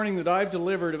Morning that I've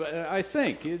delivered, I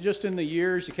think, just in the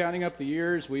years, counting up the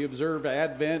years, we observe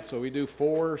Advent, so we do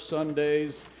 4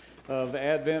 Sundays of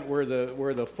Advent where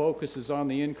the focus is on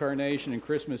the Incarnation and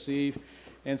Christmas Eve.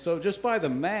 And so just by the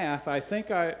math, I think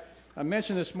I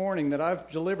mentioned this morning that I've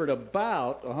delivered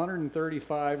about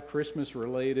 135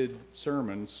 Christmas-related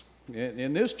sermons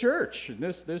in this church,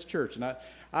 this church. And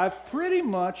I've pretty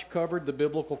much covered the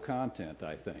biblical content,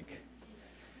 I think.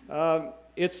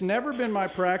 It's never been my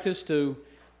practice to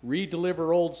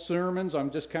re-deliver old sermons. I'm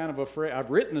just kind of afraid.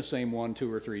 I've written the same one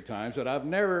 2 or 3 times, but I've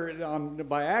never,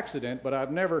 by accident, but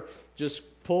I've never just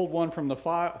pulled one from the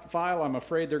file. I'm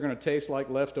afraid they're going to taste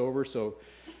like leftovers. So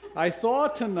I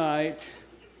thought tonight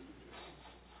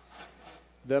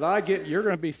that you're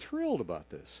going to be thrilled about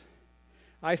this.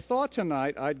 I thought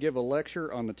tonight I'd give a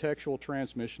lecture on the textual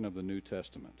transmission of the New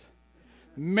Testament.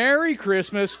 Merry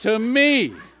Christmas to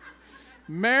me!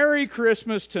 Merry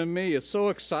Christmas to me. It's so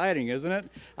exciting, isn't it?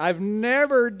 I've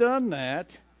never done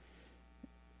that,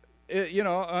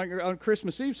 on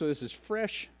Christmas Eve. So this is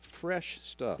fresh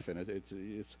stuff, and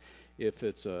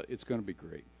it's going to be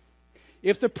great.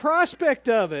 If the prospect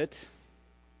of it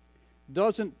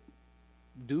doesn't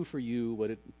do for you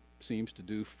what it seems to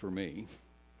do for me,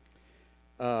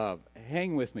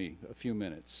 hang with me a few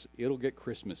minutes. It'll get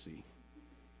Christmassy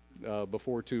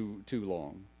before too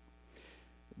long.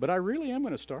 But I really am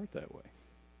going to start that way.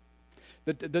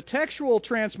 The textual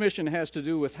transmission has to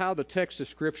do with how the text of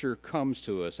Scripture comes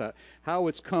to us, how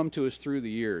it's come to us through the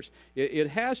years. It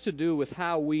has to do with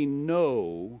how we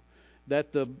know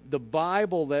that the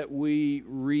Bible that we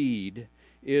read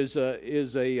is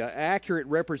a accurate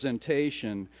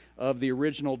representation of the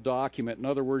original document. In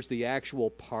other words, the actual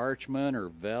parchment or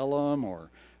vellum or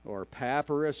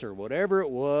papyrus or whatever it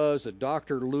was that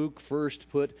Dr. Luke first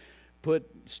put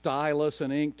stylus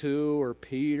and ink to, or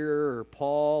Peter or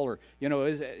Paul, or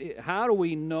how do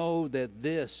we know that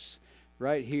this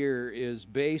right here is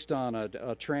based on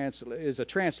a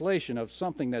translation of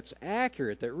something that's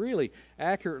accurate, that really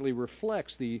accurately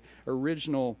reflects the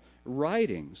original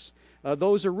writings?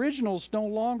 Those originals no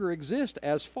longer exist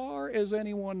as far as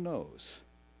anyone knows.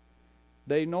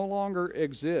 They no longer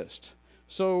exist.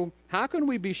 So how can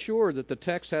we be sure that the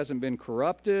text hasn't been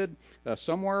corrupted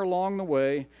somewhere along the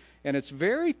way? And it's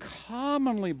very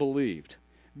commonly believed,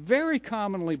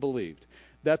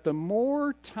 that the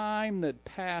more time that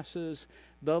passes,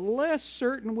 the less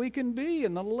certain we can be,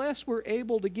 and the less we're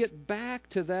able to get back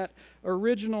to that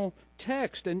original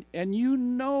text. And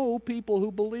people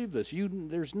who believe this.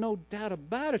 There's no doubt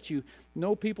about it. You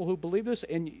know people who believe this,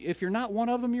 and if you're not one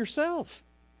of them yourself,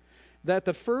 that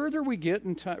the further we get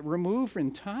removed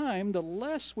in time, the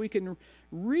less we can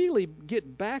really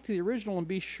get back to the original and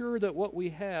be sure that what we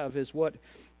have is what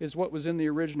was in the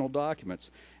original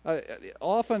documents.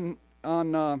 Often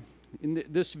in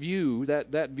this view,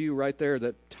 that view right there,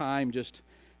 that time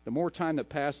the more time that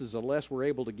passes, the less we're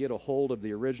able to get a hold of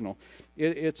the original.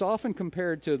 It's often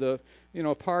compared to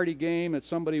a party game that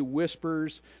somebody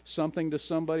whispers something to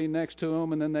somebody next to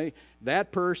them, and then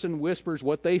that person whispers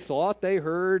what they thought they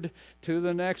heard to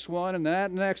the next one, and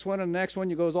that next one, and the next one.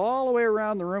 You goes all the way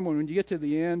around the room, and when you get to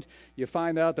the end, you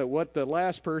find out that what the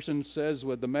last person says,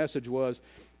 what the message was,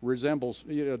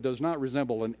 does not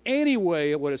resemble in any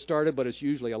way what it started, but it's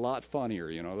usually a lot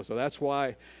funnier, So that's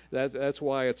why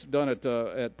it's done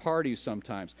at parties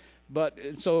sometimes. But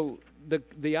so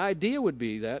the idea would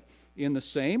be that in the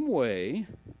same way,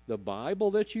 the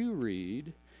Bible that you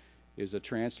read is a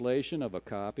translation of a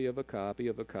copy of a copy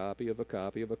of a copy of a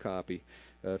copy of a copy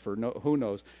for who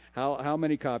knows how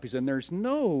many copies. And there's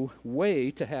no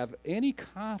way to have any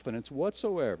confidence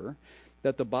whatsoever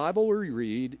that the Bible we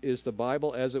read is the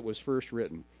Bible as it was first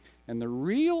written. And the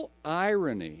real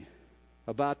irony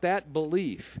about that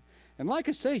belief, and like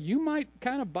I say, you might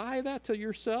kind of buy that to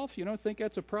yourself, think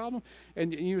that's a problem.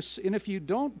 And if you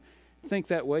don't think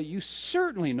that way, you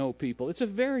certainly know people. It's a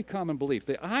very common belief.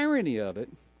 The irony of it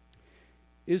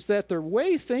is that the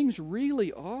way things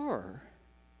really are,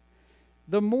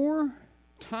 the more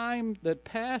time that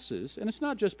passes, and it's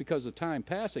not just because of time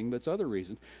passing, but it's other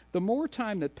reasons, the more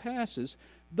time that passes,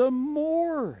 the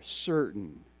more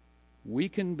certain we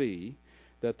can be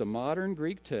that the modern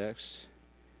Greek texts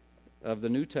of the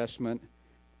New Testament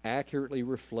accurately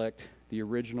reflect the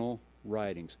original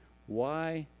writings.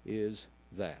 Why is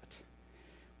that?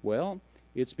 Well,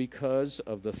 it's because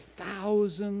of the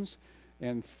thousands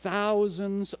and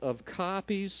thousands of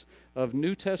copies of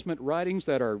New Testament writings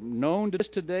that are known to us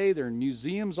today. They're in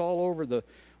museums all over the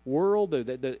world.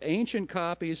 The ancient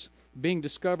copies being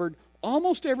discovered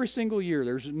almost every single year.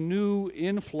 There's a new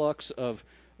influx of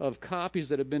copies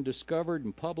that have been discovered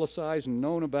and publicized and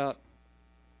known about.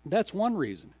 That's one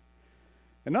reason.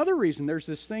 Another reason, there's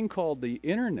this thing called the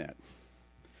internet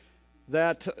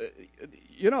that,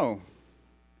 you know,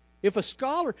 if a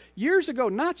scholar, years ago,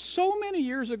 not so many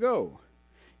years ago,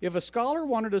 if a scholar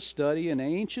wanted to study an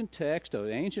ancient text, an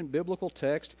ancient biblical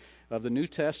text of the New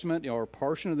Testament or a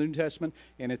portion of the New Testament,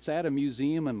 and it's at a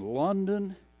museum in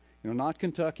London, not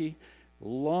Kentucky,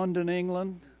 London,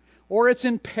 England, or it's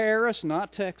in Paris,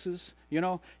 not Texas,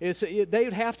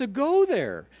 they'd have to go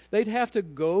there. They'd have to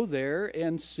go there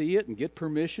and see it and get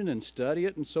permission and study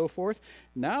it and so forth.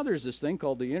 Now there's this thing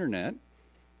called the internet.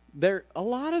 A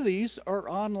lot of these are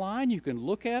online. You can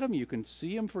look at them. You can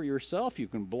see them for yourself. You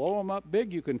can blow them up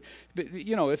big. You can,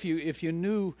 if you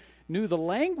knew the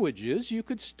languages, you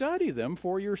could study them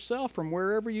for yourself from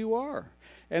wherever you are.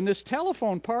 And this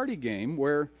telephone party game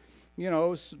where,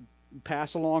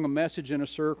 pass along a message in a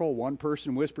circle, one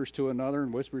person whispers to another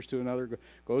and whispers to another,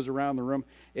 goes around the room.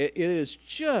 It is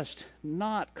just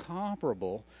not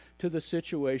comparable to the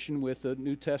situation with the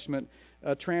New Testament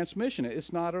transmission.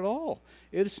 It's not at all.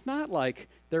 It's not like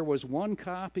there was one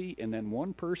copy and then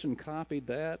one person copied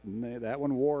that and that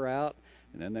one wore out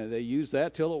and then they used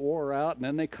that till it wore out and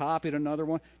then they copied another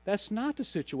one. That's not the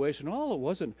situation at all. It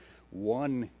wasn't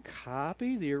one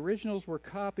copy. The originals were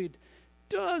copied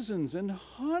dozens and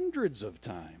hundreds of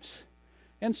times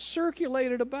and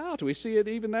circulated about. We see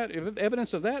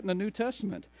evidence of that in the New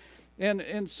Testament.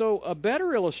 And so a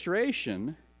better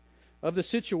illustration of the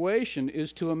situation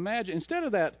is to imagine, instead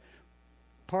of that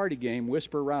party game,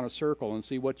 whisper around a circle and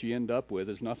see what you end up with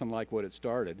is nothing like what it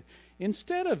started.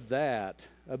 Instead of that,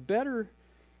 a better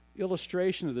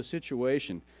illustration of the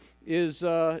situation is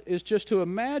just to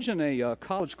imagine a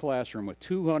college classroom with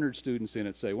 200 students in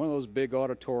it, say, one of those big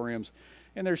auditoriums,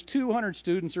 and there's 200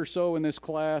 students or so in this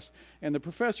class, and the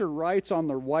professor writes on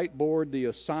the whiteboard the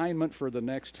assignment for the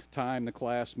next time the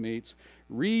class meets.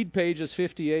 Read pages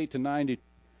 58 to 90.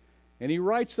 And he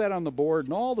writes that on the board,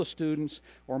 and all the students,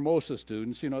 or most of the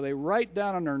students, they write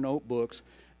down on their notebooks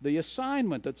the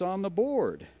assignment that's on the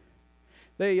board.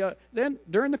 Then,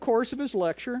 during the course of his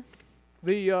lecture,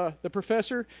 the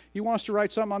professor, he wants to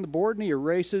write something on the board, and he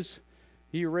erases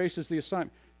the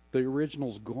assignment. The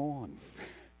original's gone.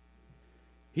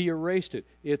 He erased it.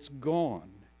 It's gone.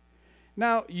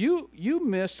 Now, you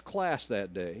missed class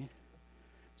that day,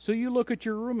 so you look at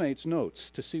your roommate's notes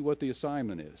to see what the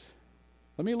assignment is.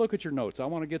 Let me look at your notes. I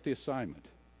want to get the assignment.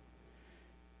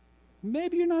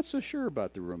 Maybe you're not so sure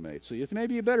about the roommate, so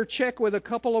maybe you better check with a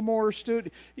couple of more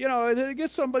students.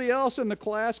 Get somebody else in the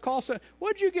class.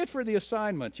 What did you get for the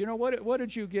assignment? What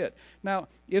did you get? Now,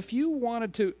 if you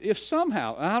wanted to, if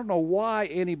somehow, I don't know why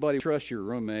anybody would trust your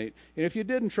roommate, and if you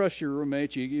didn't trust your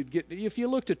roommate, if you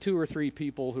looked at 2 or 3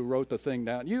 people who wrote the thing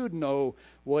down, you'd know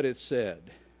what it said.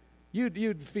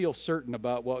 You'd feel certain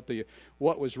about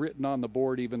what was written on the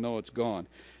board, even though it's gone.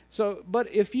 So,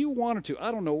 but if you wanted to,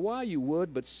 I don't know why you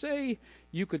would, but say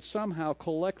you could somehow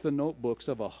collect the notebooks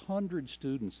of 100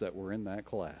 students that were in that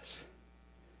class,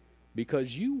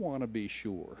 because you want to be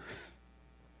sure.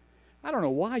 I don't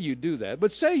know why you do that,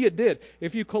 but say you did.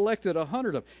 If you collected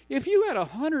 100 of them, if you had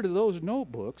 100 of those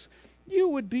notebooks, you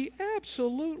would be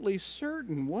absolutely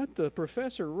certain what the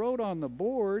professor wrote on the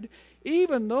board,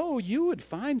 even though you would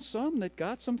find some that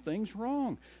got some things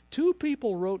wrong. 2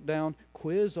 people wrote down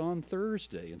quiz on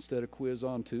Thursday instead of quiz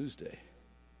on Tuesday.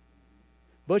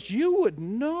 But you would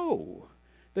know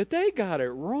that they got it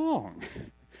wrong.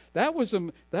 That was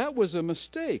a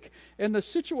mistake. And the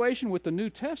situation with the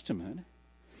New Testament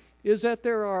is that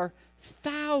there are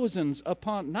thousands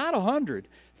upon, not 100,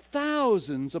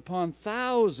 thousands upon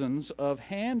thousands of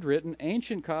handwritten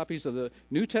ancient copies of the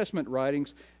New Testament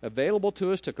writings available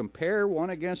to us to compare one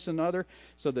against another,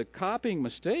 so the copying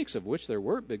mistakes, of which there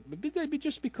were, they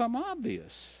just become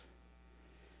obvious.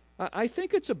 I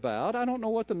think it's about, I don't know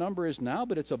what the number is now,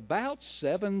 but it's about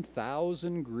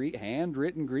 7,000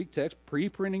 handwritten Greek texts,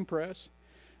 pre-printing press.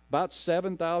 About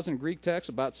 7,000 Greek texts,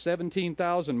 about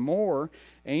 17,000 more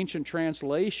ancient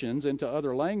translations into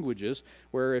other languages,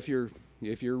 where if you're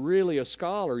really a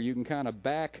scholar, you can kind of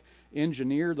back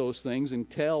engineer those things and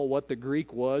tell what the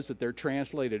Greek was that they're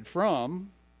translated from.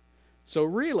 So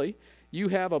really, you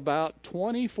have about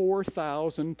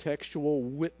 24,000 textual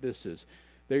witnesses.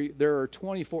 There are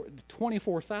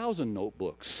 24,000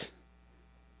 notebooks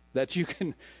that you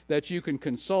can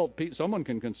consult. Someone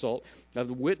can consult of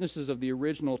the witnesses of the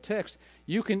original text.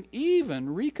 You can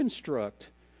even reconstruct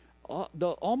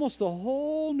almost the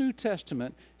whole New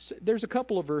Testament. There's a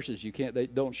couple of verses they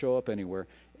don't show up anywhere.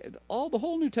 The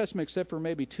whole New Testament, except for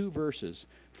maybe 2 verses,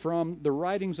 from the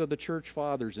writings of the church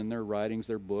fathers in their writings,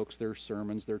 their books, their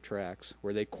sermons, their tracts,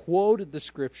 where they quoted the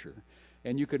Scripture.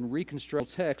 and you can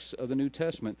reconstruct texts of the New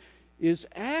Testament, is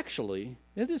actually,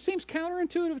 and it seems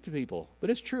counterintuitive to people, but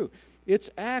it's true. It's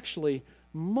actually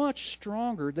much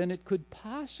stronger than it could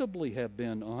possibly have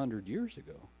been 100 years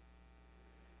ago.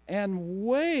 And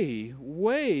way,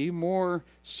 way more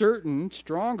certain,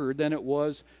 stronger than it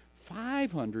was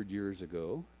 500 years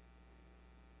ago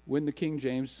when the King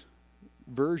James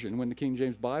Version, when the King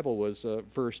James Bible was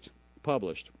first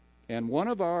published. And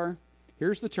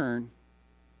here's the turn,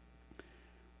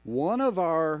 one of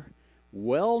our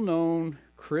well-known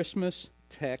Christmas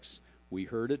texts, we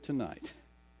heard it tonight.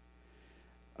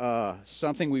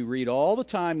 Something we read all the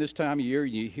time this time of year,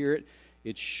 you hear it.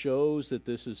 It shows that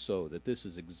this is so, that this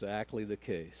is exactly the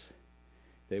case.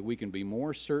 That we can be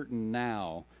more certain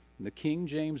now. The King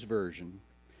James Version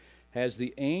has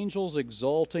the angels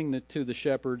exalting to the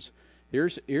shepherds.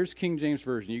 Here's King James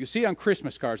Version. You can see on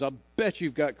Christmas cards. I'll bet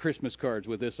you've got Christmas cards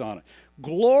with this on it.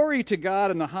 Glory to God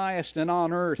in the highest, and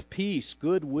on earth peace,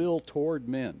 goodwill toward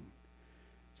men.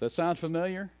 Does that sound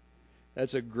familiar?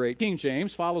 That's a great. King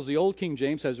James follows the old King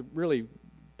James, has really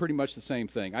pretty much the same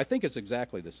thing. I think it's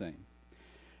exactly the same.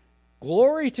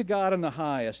 Glory to God in the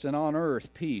highest, and on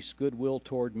earth peace, goodwill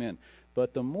toward men.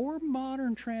 But the more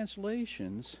modern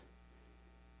translations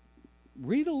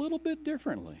read a little bit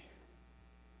differently.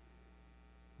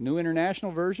 New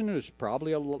International Version is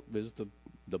probably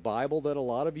the Bible that a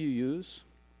lot of you use.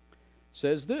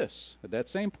 Says this at that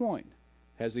same point,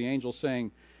 has the angel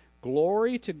saying,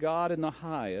 "Glory to God in the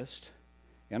highest,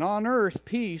 and on earth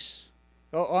peace."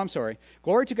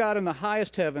 Glory to God in the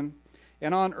highest heaven,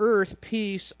 and on earth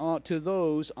peace to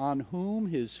those on whom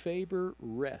His favor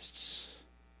rests.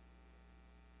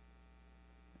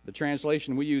 The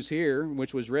translation we use here,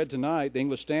 which was read tonight, the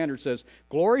English Standard says,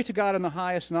 "Glory to God in the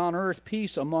highest, and on earth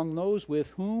peace among those with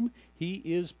whom He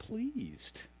is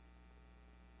pleased."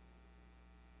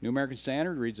 New American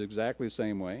Standard reads exactly the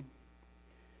same way.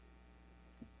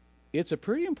 It's a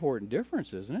pretty important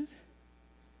difference, isn't it?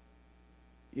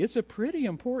 It's a pretty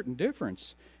important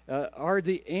difference. Are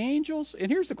the angels,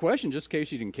 and here's the question, just in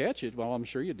case you didn't catch it, well, I'm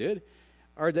sure you did.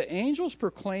 Are the angels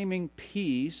proclaiming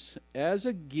peace as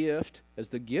a gift, as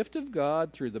the gift of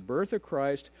God through the birth of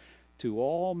Christ to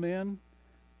all men?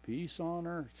 Peace on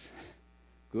earth,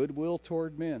 goodwill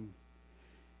toward men.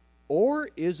 Or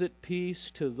is it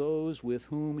peace to those with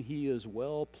whom He is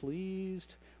well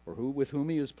pleased, or with whom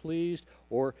He is pleased,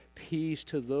 or peace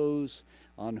to those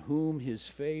on whom His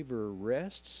favor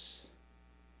rests?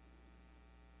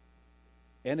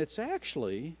 And it's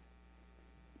actually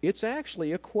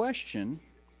a question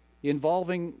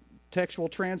involving textual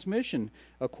transmission,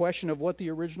 a question of what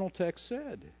the original text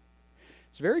said.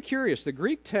 It's very curious. The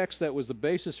Greek text that was the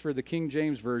basis for the King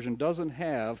James Version doesn't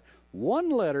have one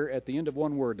letter at the end of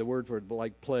one word, the word for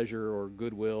like pleasure or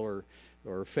goodwill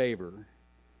or favor.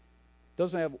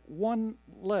 Doesn't have one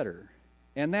letter.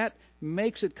 And that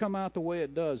makes it come out the way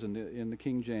it does in the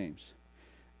King James.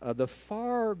 The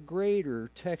far greater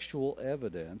textual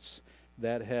evidence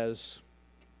that has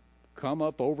come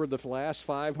up over the last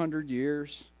 500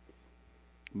 years,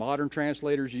 modern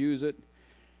translators use it,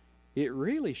 it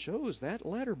really shows that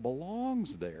letter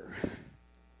belongs there.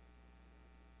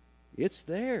 It's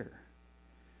there.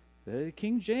 The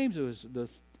King James was the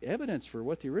evidence for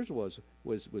what the original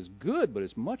was good, but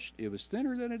it was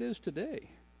thinner than it is today.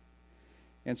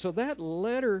 And so that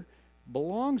letter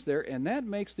belongs there, and that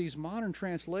makes these modern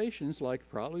translations, like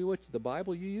probably what the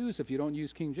Bible you use if you don't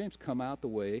use King James, come out the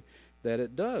way that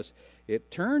it does.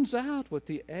 It turns out what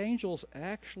the angels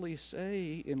actually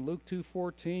say in Luke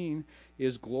 2:14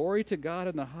 is glory to God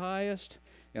in the highest,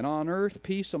 and on earth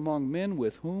peace among men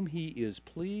with whom He is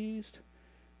pleased,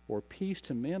 or peace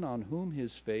to men on whom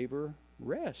His favor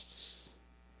rests.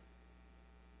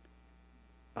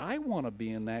 I want to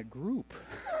be in that group.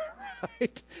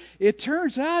 Right? It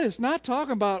turns out it's not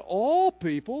talking about all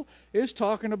people, it's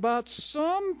talking about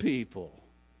some people.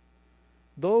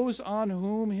 Those on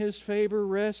whom His favor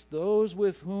rests, those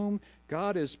with whom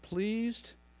God is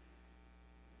pleased.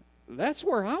 That's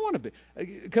where I want to be.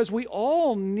 Because we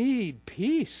all need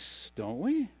peace, don't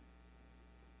we?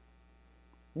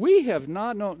 We have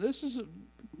not known, this is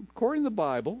according to the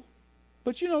Bible,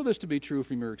 but you know this to be true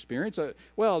from your experience.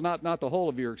 Well, not the whole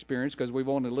of your experience, because we've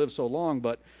only lived so long,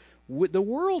 but the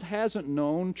world hasn't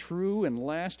known true and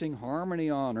lasting harmony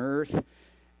on earth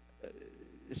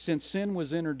since sin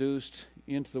was introduced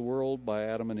into the world by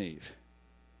Adam and Eve.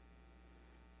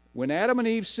 When Adam and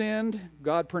Eve sinned,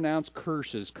 God pronounced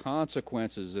curses,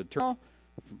 consequences.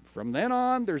 From then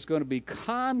on, there's going to be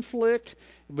conflict,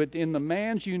 but in the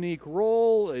man's unique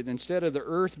role, instead of the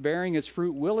earth bearing its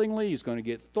fruit willingly, he's going to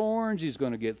get thorns, he's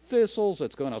going to get thistles,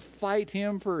 that's going to fight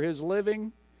him for his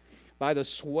living. By the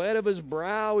sweat of his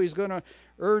brow, he's going to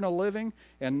earn a living.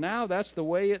 And now that's the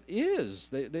way it is.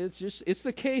 It's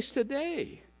the case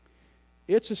today.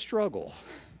 It's a struggle.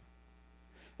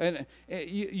 And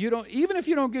you don't, even if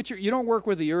you don't you don't work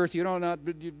with the earth, you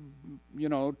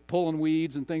don't pulling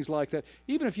weeds and things like that.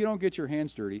 Even if you don't get your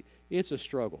hands dirty, it's a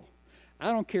struggle.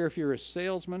 I don't care if you're a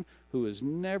salesman who has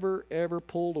never ever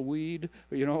pulled a weed,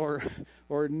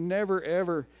 or never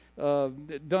ever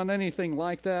done anything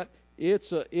like that.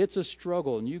 It's a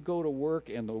struggle, and you go to work,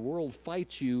 and the world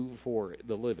fights you for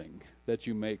the living that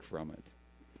you make from it.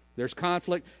 There's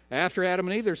conflict after Adam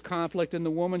and Eve. There's conflict in the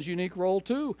woman's unique role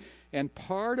too, and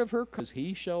part of her, because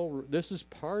this is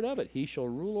part of it. He shall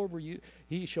rule over you.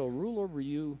 He shall rule over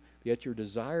you. Yet your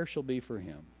desire shall be for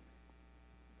him.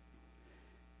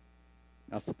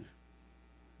 Now,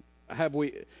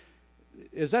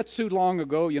 is that too long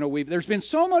ago? There's been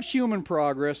so much human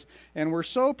progress, and we're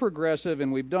so progressive,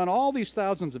 and we've done all these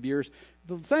thousands of years.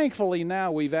 Thankfully,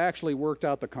 now we've actually worked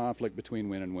out the conflict between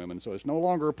men and women, so it's no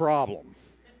longer a problem.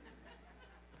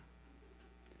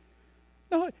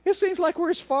 No, it seems like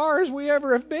we're as far as we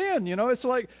ever have been. It's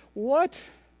like, what?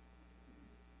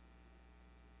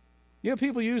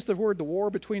 People use the war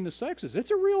between the sexes.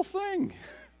 It's a real thing.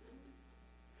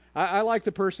 I like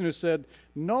the person who said,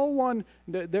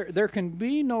 there can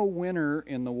be no winner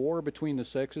in the war between the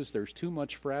sexes. There's too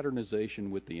much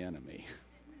fraternization with the enemy.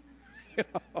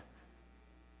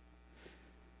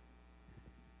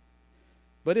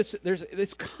 But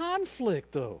it's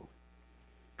conflict, though.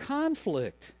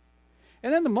 Conflict.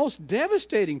 And then the most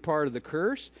devastating part of the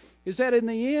curse is that in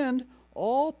the end,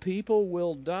 all people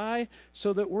will die,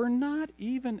 so that we're not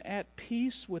even at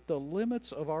peace with the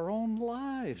limits of our own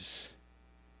lives.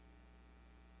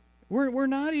 We're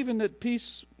not even at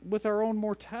peace with our own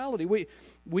mortality.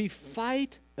 We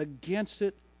fight against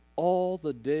it all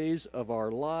the days of our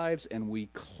lives, and we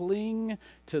cling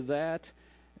to that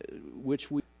which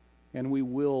we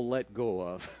will let go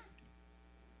of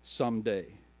someday.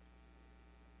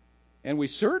 And we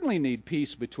certainly need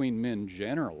peace between men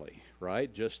generally,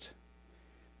 right? Just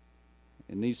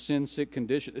in these sin-sick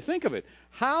conditions. Think of it.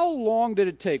 How long did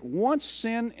it take? Once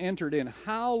sin entered in,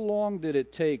 how long did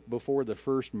it take before the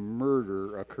first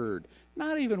murder occurred?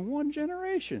 Not even one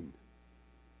generation.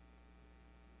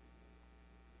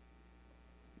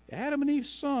 Adam and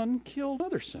Eve's son killed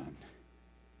another son.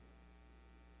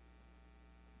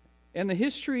 And the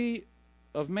history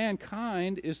of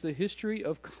mankind is the history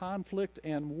of conflict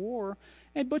and war.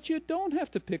 But you don't have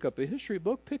to pick up a history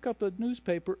book. Pick up a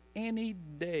newspaper any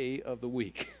day of the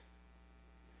week.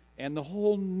 And the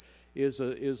whole is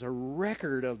a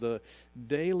record of the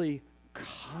daily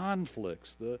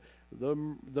conflicts, the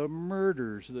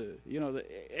murders,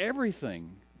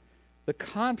 everything, the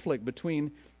conflict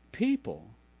between people.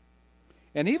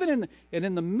 And even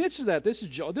in the midst of that, this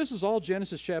is all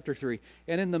Genesis chapter 3.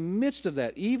 And in the midst of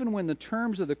that, even when the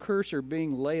terms of the curse are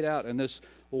being laid out, and this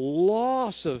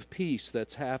loss of peace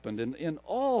that's happened in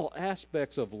all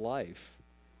aspects of life,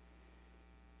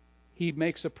 he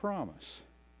makes a promise.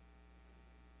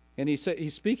 And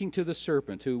he's speaking to the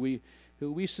serpent, who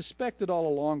we suspected all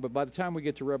along, but by the time we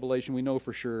get to Revelation, we know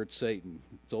for sure it's Satan.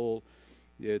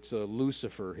 It's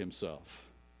Lucifer himself.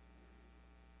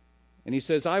 And he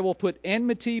says, I will put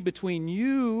enmity between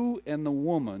you and the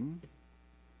woman,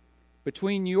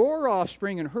 between your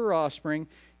offspring and her offspring.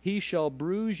 He shall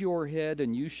bruise your head,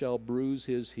 and you shall bruise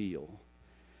his heel.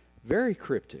 Very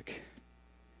cryptic,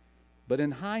 but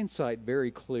in hindsight, very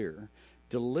clear.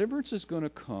 Deliverance is going to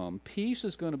come. Peace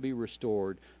is going to be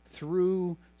restored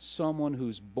through someone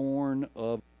who's born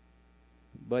of.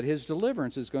 But his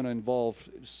deliverance is going to involve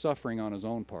suffering on his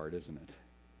own part, isn't it?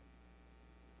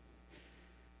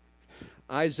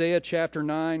 Isaiah chapter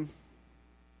 9,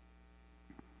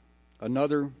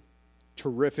 another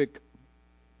terrific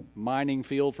mining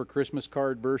field for Christmas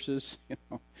card verses.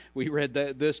 We read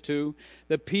this too.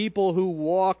 The people who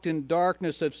walked in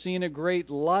darkness have seen a great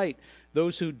light.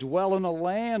 Those who dwell in a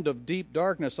land of deep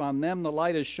darkness, on them the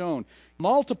light has shone.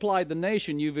 Multiplied the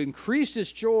nation, you've increased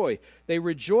its joy. They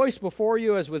rejoice before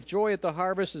you as with joy at the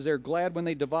harvest, as they're glad when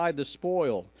they divide the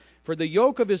spoil. For the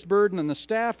yoke of his burden and the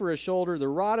staff for his shoulder, the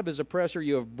rod of his oppressor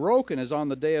you have broken, as on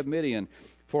the day of Midian.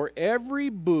 For every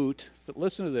boot,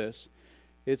 listen to this,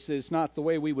 it's not the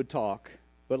way we would talk,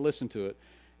 but listen to it.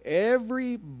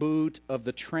 Every boot of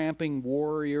the tramping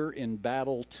warrior in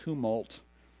battle tumult,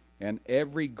 and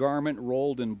every garment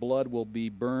rolled in blood will be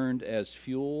burned as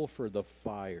fuel for the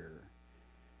fire.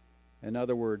 In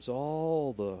other words,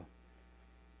 all the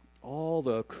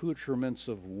accoutrements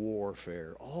of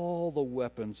warfare, all the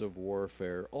weapons of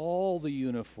warfare, all the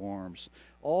uniforms,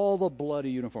 all the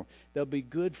bloody uniform, they'll be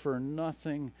good for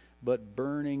nothing but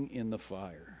burning in the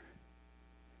fire.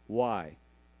 Why?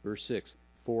 Verse 6.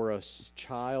 For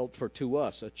to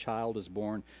us a child is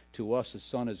born, to us a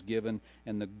son is given,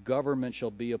 and the government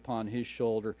shall be upon his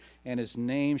shoulder, and his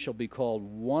name shall be called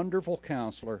Wonderful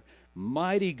Counselor,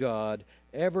 Mighty God,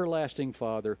 Everlasting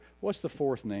Father. What's the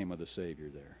fourth name of the Savior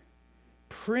there?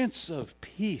 Prince of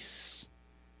Peace.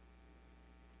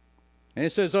 And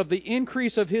it says, of the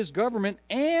increase of his government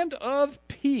and of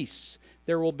peace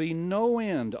there will be no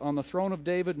end on the throne of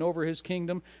David and over his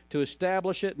kingdom, to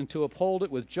establish it and to uphold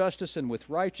it with justice and with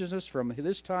righteousness from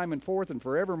this time and forth and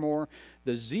forevermore.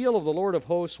 The zeal of the Lord of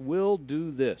hosts will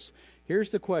do this. Here's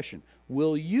the question.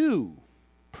 Will you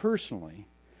personally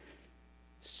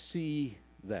see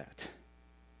that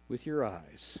with your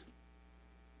eyes?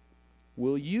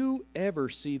 Will you ever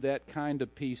see that kind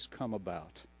of peace come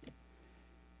about?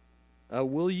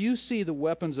 Will you see the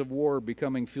weapons of war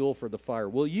becoming fuel for the fire?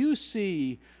 Will you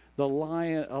see a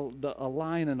lion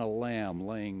and a lamb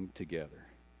laying together?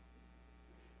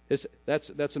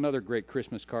 That's another great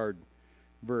Christmas card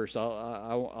verse.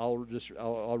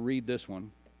 I'll read this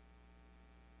one.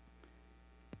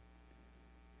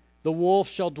 The wolf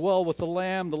shall dwell with the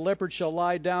lamb, the leopard shall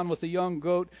lie down with the young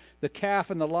goat, the calf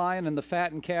and the lion and the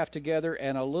fattened calf together,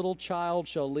 and a little child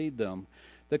shall lead them.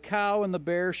 The cow and the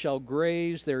bear shall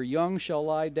graze, their young shall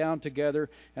lie down together,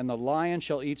 and the lion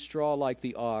shall eat straw like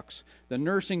the ox. The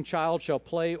nursing child shall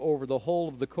play over the hole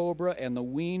of the cobra, and the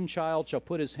weaned child shall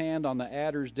put his hand on the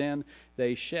adder's den.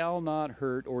 They shall not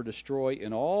hurt or destroy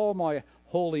in all my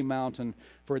holy mountain,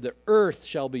 for the earth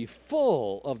shall be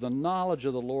full of the knowledge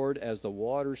of the Lord as the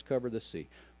waters cover the sea.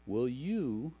 Will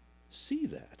you see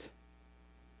that?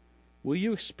 Will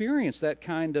you experience that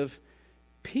kind of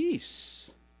peace?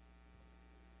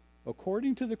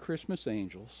 According to the Christmas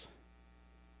angels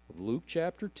of Luke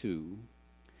chapter 2,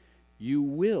 you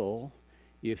will,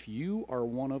 if you are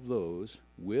one of those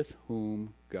with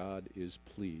whom God is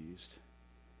pleased.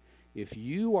 If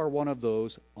you are one of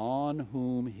those on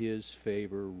whom his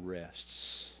favor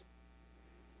rests.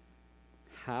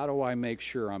 How do I make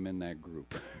sure I'm in that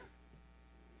group?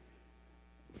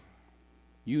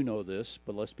 You know this,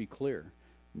 but let's be clear.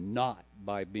 Not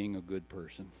by being a good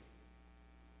person.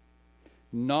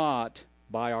 Not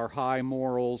by our high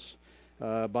morals,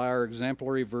 by our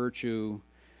exemplary virtue,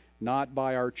 not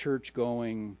by our church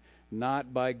going,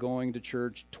 not by going to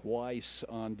church twice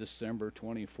on December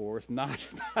 24th, not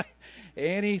by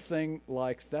anything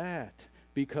like that,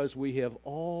 because we have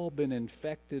all been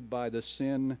infected by the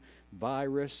sin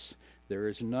virus. There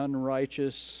is none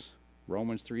righteous,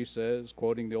 Romans 3 says,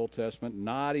 quoting the Old Testament,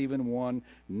 not even one.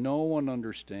 No one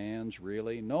understands,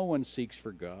 really. No one seeks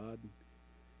for God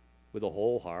with a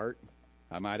whole heart,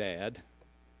 I might add.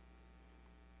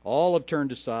 All have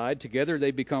turned aside. Together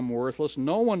they become worthless.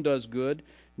 No one does good,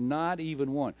 not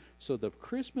even one. So the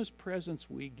Christmas presents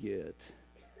we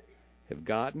have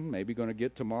gotten, maybe going to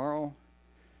get tomorrow,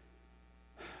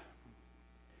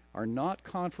 are not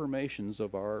confirmations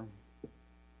of our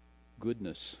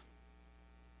goodness.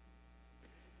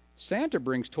 Santa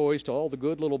brings toys to all the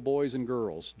good little boys and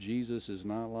girls. Jesus is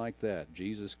not like that.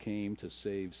 Jesus came to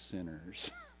save sinners.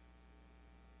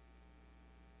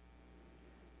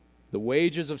 The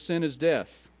wages of sin is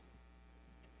death.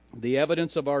 The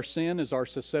evidence of our sin is our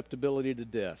susceptibility to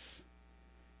death.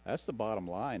 That's the bottom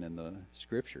line in the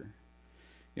Scripture.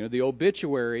 You know, the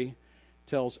obituary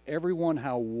tells everyone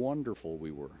how wonderful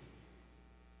we were.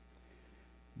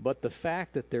 But the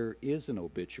fact that there is an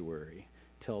obituary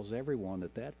tells everyone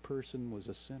that that person was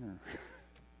a sinner.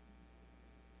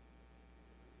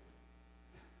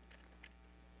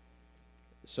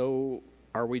 So,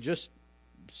 are we just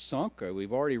sunk?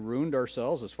 We've already ruined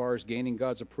ourselves as far as gaining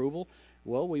God's approval.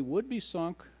 Well, we would be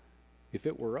sunk if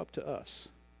it were up to us.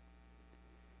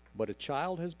 But a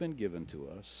child has been given to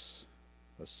us.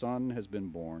 A son has been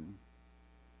born.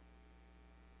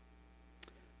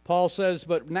 Paul says,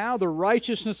 but now the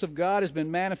righteousness of God has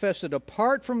been manifested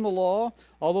apart from the law,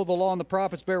 although the law and the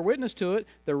prophets bear witness to it,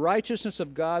 the righteousness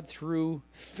of God through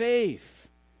faith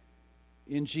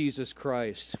in Jesus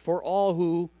Christ. For all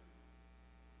who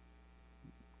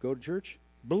go to church,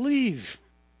 believe.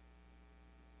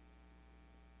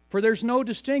 For there's no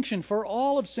distinction, for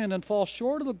all have sinned and fall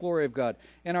short of the glory of God,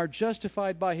 and are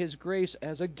justified by his grace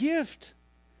as a gift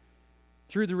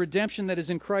through the redemption that is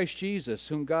in Christ Jesus,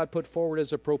 whom God put forward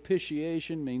as a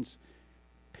propitiation, means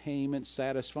payment,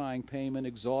 satisfying payment,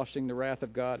 exhausting the wrath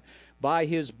of God, by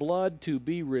his blood to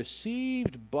be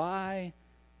received by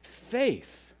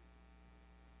faith.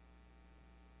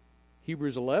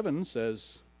 Hebrews 11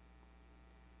 says,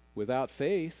 without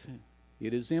faith,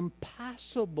 it is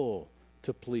impossible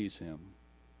to please him.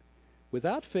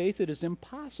 Without faith, it is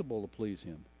impossible to please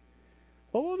him.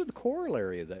 Well, what would the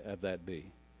corollary of that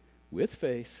be? With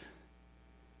faith,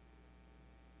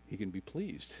 he can be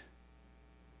pleased.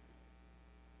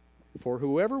 For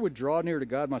whoever would draw near to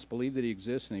God must believe that he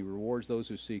exists and he rewards those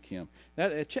who seek him.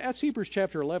 That's Hebrews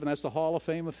chapter 11. That's the Hall of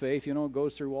Fame of faith. You know, it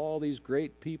goes through all these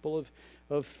great people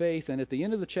of faith. And at the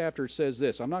end of the chapter it says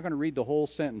this. I'm not going to read the whole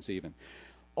sentence even.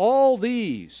 All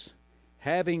these,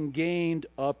 having gained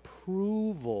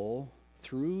approval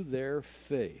through their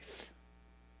faith.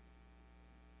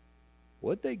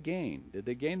 What did they gain? Did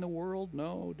they gain the world?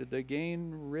 No. Did they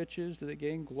gain riches? Did they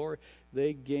gain glory?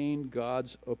 They gained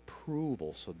God's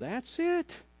approval. So that's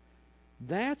it.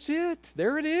 That's it.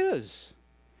 There it is.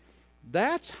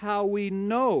 That's how we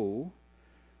know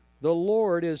the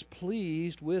Lord is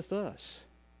pleased with us.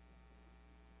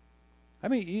 I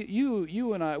mean,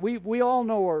 you and I, we all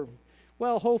know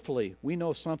hopefully we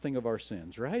know something of our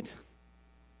sins, right?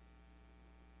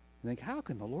 You think, how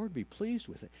can the Lord be pleased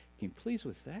with it? Can he be pleased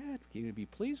with that? Can he be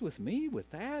pleased with me with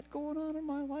that going on in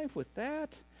my life, with that?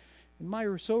 In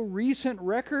my so recent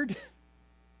record?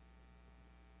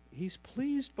 He's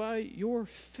pleased by your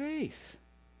faith.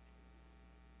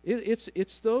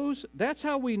 It's those, that's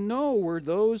how we know we're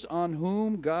those on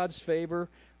whom God's favor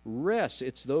rests.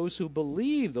 It's those who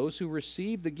believe, those who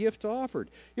receive the gift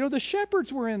offered. You know, the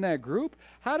shepherds were in that group.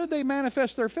 How did they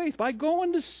manifest their faith? By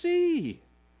going to see.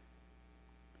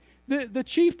 The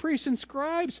chief priests and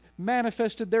scribes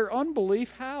manifested their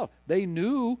unbelief. How? They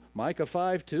knew Micah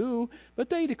 5:2, but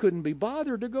they couldn't be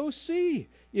bothered to go see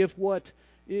if what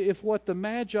the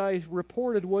Magi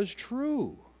reported was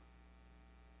true,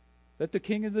 that the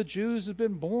King of the Jews had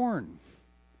been born.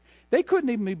 They couldn't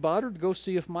even be bothered to go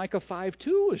see if Micah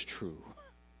 5:2 was true.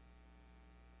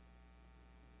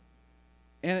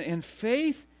 And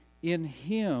faith in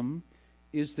Him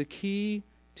is the key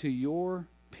to your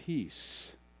peace.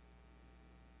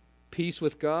 Peace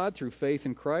with God through faith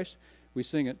in Christ. We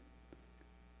sing it.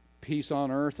 Peace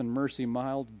on earth and mercy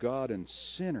mild, God and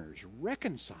sinners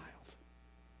reconciled.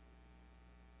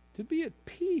 To be at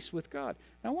peace with God.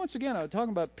 Now, once again, I'm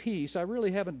talking about peace. I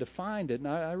really haven't defined it, and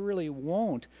I really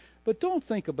won't. But don't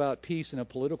think about peace in a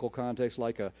political context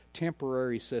like a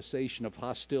temporary cessation of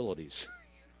hostilities.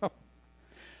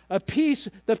 The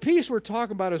peace we're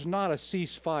talking about is not a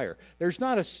ceasefire. There's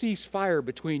not a ceasefire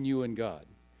between you and God.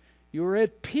 You are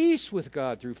at peace with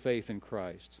God through faith in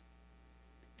Christ.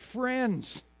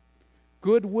 Friends,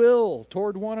 goodwill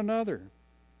toward one another.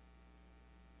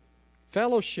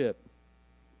 Fellowship.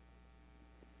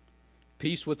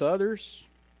 Peace with others.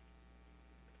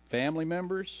 Family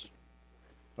members.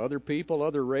 Other people,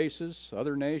 other races,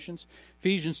 other nations.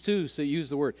 Ephesians 2 use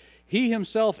the word. He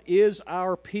himself is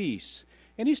our peace.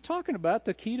 And he's talking about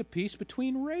the key to peace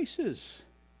between races.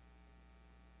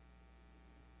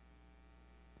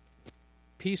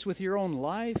 Peace with your own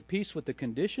life, peace with the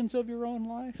conditions of your own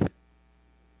life.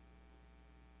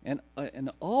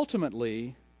 And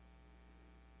ultimately,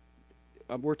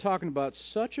 we're talking about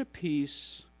such a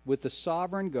peace with the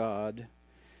sovereign God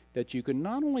that you can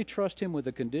not only trust Him with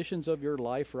the conditions of your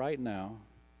life right now,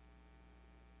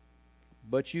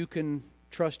 but you can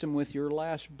trust Him with your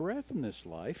last breath in this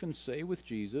life and say with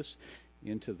Jesus,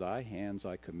 into thy hands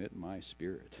I commit my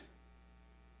spirit.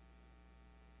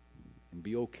 And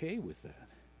be okay with that.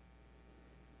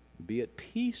 Be at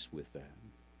peace with that.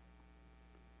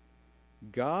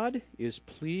 God is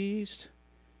pleased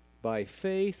by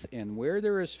faith, and where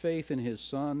there is faith in His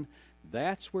Son,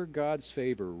 that's where God's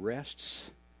favor rests.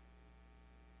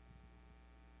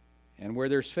 And where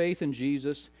there's faith in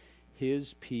Jesus,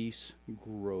 His peace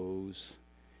grows.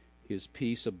 His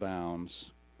peace abounds.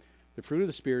 The fruit of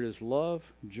the Spirit is love,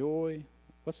 joy.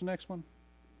 What's the next one?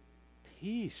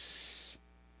 Peace.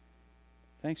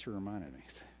 Thanks for reminding me.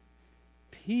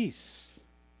 Peace.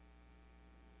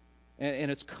 And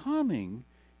it's coming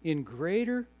in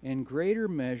greater and greater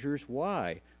measures.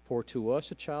 Why? For to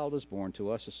us a child is born, to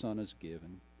us a son is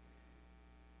given.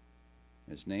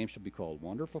 His name shall be called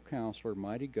Wonderful Counselor,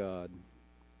 Mighty God,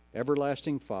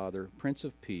 Everlasting Father, Prince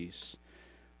of Peace.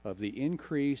 Of the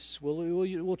increase,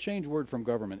 we'll change word from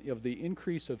government, of the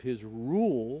increase of His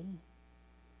rule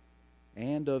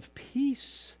and of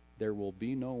peace there will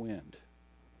be no end.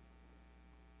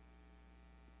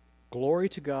 Glory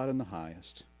to God in the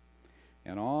highest,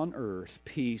 and on earth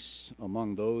peace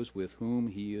among those with whom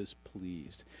He is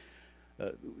pleased.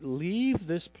 Leave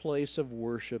this place of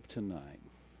worship tonight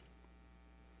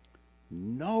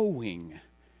knowing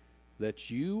that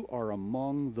you are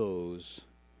among those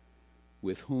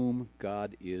with whom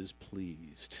God is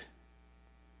pleased.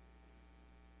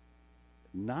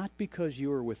 Not because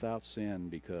you are without sin,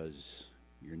 because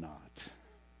you're not.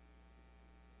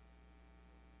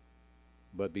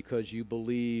 but because you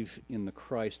believe in the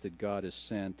Christ that God has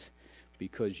sent,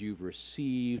 because you've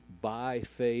received by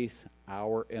faith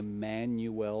our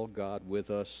Emmanuel, God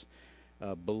with us.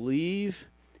 Believe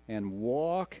and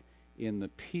walk in the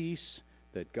peace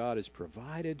that God has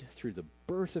provided through the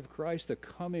birth of Christ, the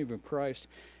coming of Christ,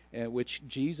 which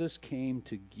Jesus came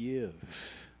to give.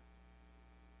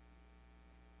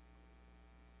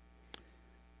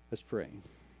 Let's pray.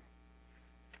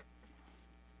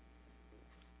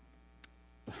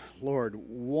 Lord,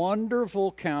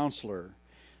 wonderful Counselor,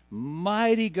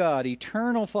 mighty God,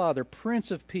 eternal Father,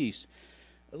 Prince of Peace,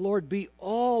 Lord, be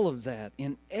all of that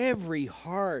in every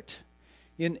heart,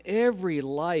 in every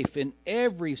life, in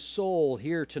every soul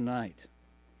here tonight.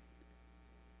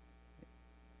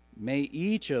 May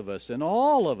each of us and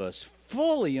all of us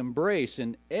fully embrace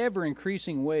in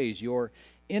ever-increasing ways your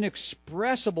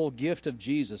inexpressible gift of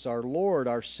Jesus, our Lord,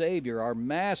 our Savior, our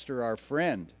Master, our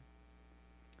friend.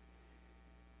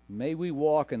 May we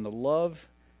walk in the love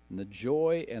and the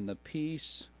joy and the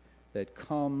peace that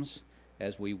comes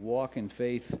as we walk in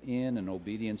faith in and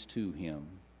obedience to Him.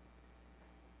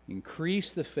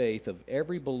 Increase the faith of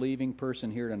every believing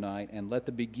person here tonight, and let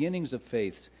the beginnings of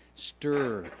faith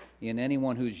stir in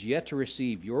anyone who's yet to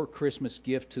receive your Christmas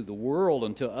gift to the world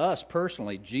and to us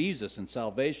personally, Jesus and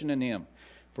salvation in Him,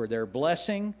 for their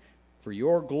blessing, for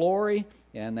your glory,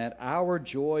 and that our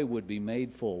joy would be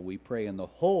made full. We pray in the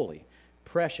holy,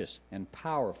 precious, and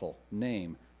powerful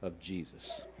name of Jesus.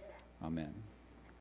 Amen.